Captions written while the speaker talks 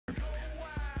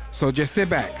So just sit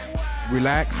back,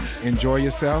 relax, enjoy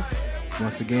yourself.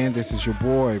 Once again, this is your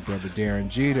boy, Brother Darren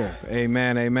Jeter.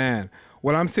 Amen, amen.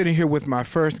 Well, I'm sitting here with my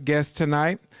first guest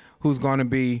tonight who's going to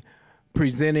be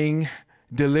presenting,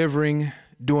 delivering,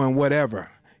 doing whatever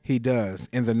he does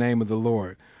in the name of the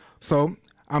Lord. So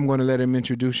I'm going to let him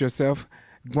introduce yourself.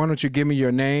 Why don't you give me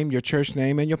your name, your church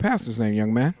name, and your pastor's name,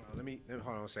 young man?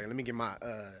 Hold on a second. Let me get my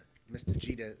Mr.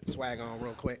 Jeter swag on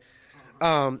real quick.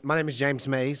 My name is James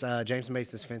Mays. James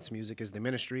Mays Fence Music is the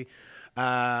ministry.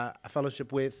 I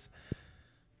fellowship with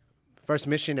First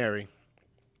Missionary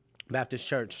Baptist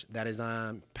Church. That is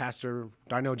Pastor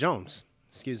Darnell Jones.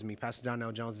 Excuse me, Pastor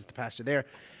Darnell Jones is the pastor there.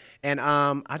 And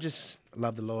I just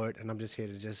love the Lord, and I'm just here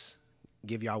to just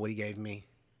give y'all what he gave me.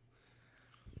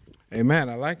 Amen.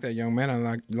 I like that, young man.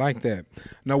 I like that.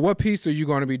 Now, what piece are you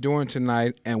going to be doing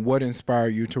tonight, and what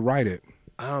inspired you to write it?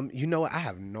 You know what? I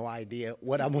have no idea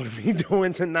what I'm going to be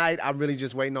doing tonight. I'm really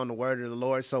just waiting on the word of the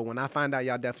Lord. So when I find out,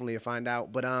 y'all definitely will find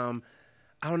out. But I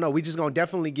don't know. We just going to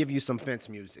definitely give you some fence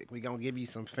music. We're going to give you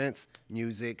some fence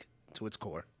music to its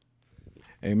core.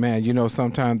 Amen. You know,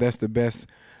 sometimes that's the best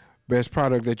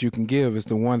product that you can give is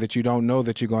the one that you don't know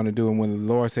that you're going to do. And when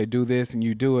the Lord say do this and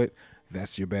you do it,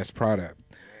 that's your best product.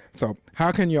 So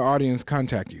how can your audience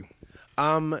contact you?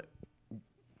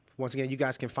 Once again, you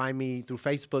guys can find me through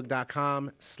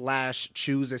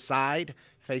Facebook.com/ChooseAside,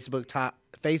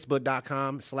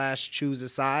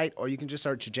 Facebook.com/ChooseAside, or you can just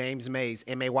search James Mays,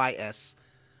 M-A-Y-S,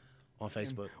 on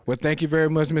Facebook. Well, thank you very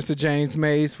much, Mr. James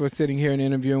Mays, for sitting here and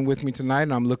interviewing with me tonight,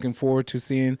 and I'm looking forward to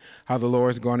seeing how the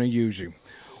Lord is going to use you.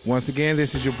 Once again,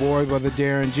 this is your boy, Brother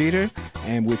Darren Jeter,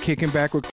 and we're kicking back with